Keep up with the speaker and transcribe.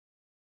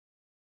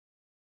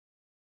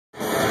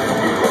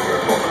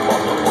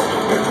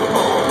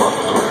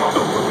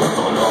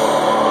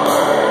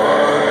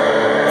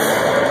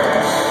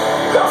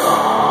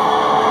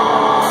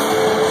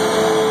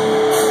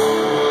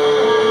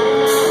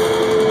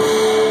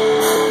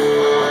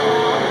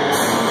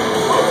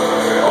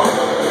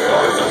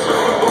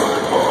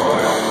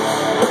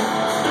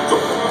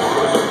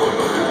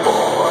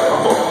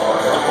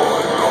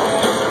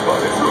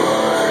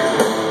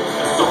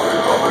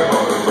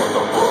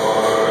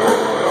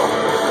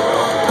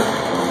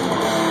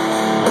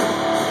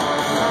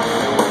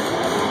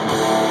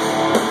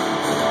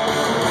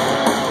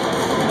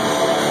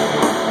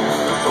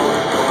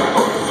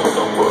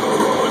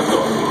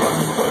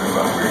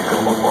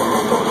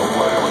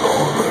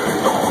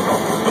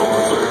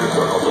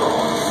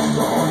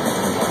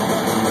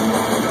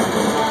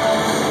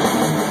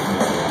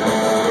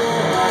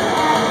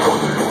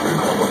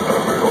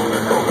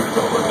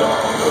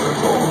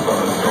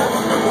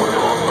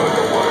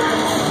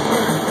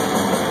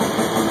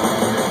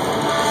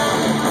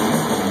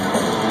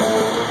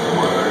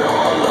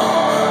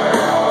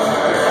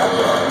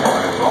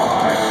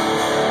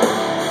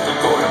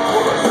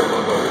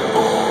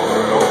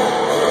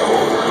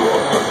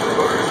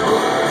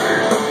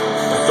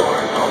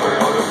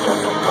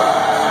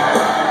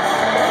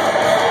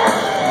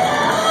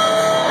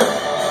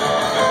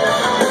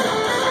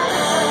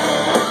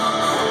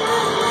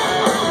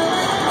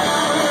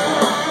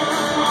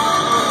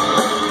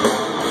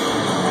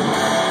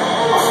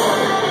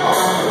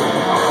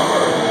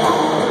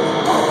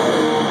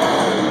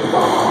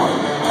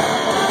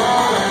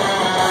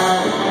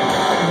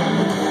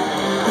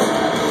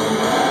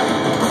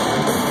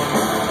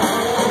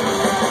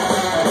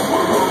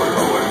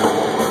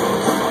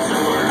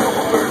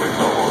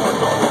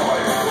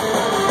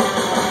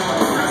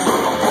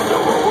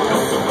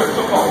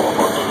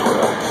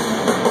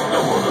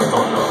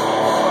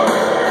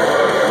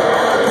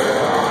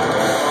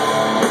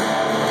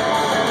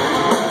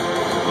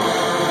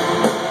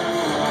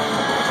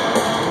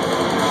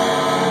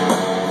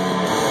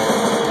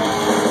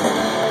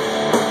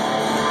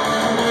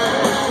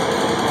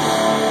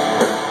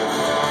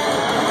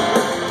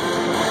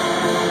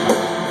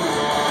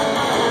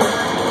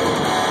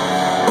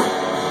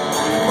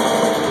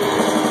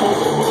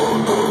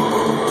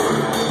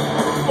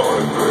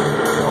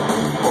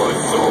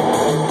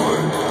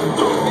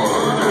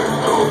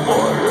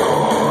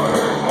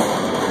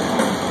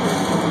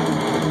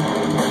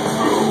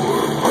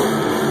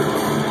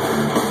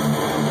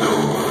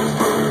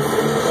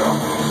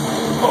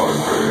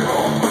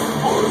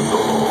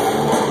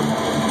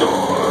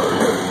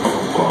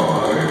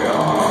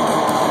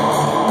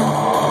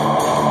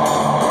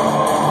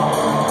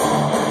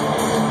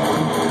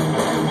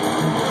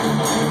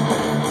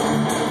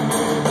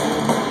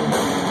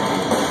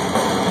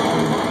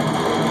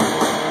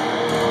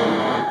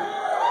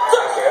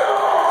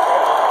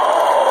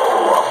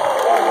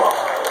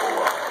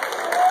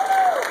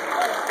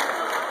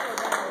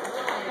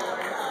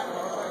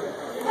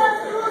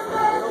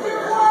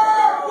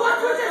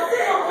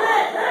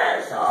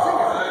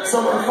So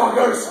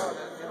motherfuckers,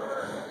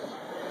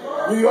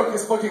 New York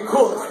is fucking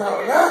cool this town,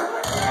 huh?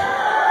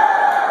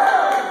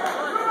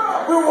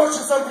 We're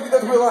watching something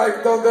that we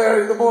like down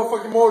there in the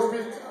motherfucking mosh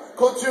pit.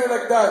 Continue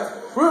like that.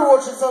 We're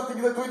watching something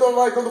that we don't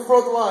like on the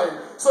front line.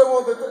 So I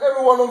want that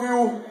every one of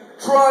you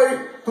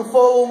try to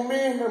follow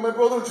me and my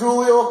brother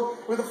Julio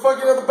with the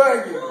fucking other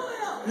banging.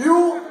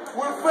 You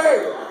will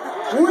fail.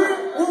 We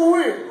will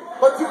win.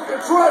 But you can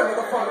try,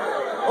 motherfucker.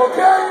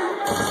 Okay?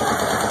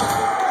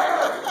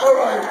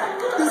 Alright.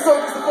 This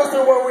song is the first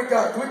one we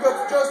got. We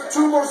got just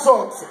 2 more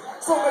songs.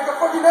 So make a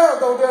fucking hell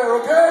down there,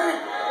 okay?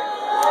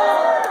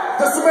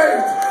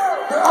 Decimate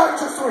the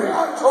artistry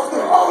of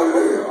the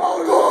only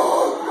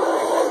God.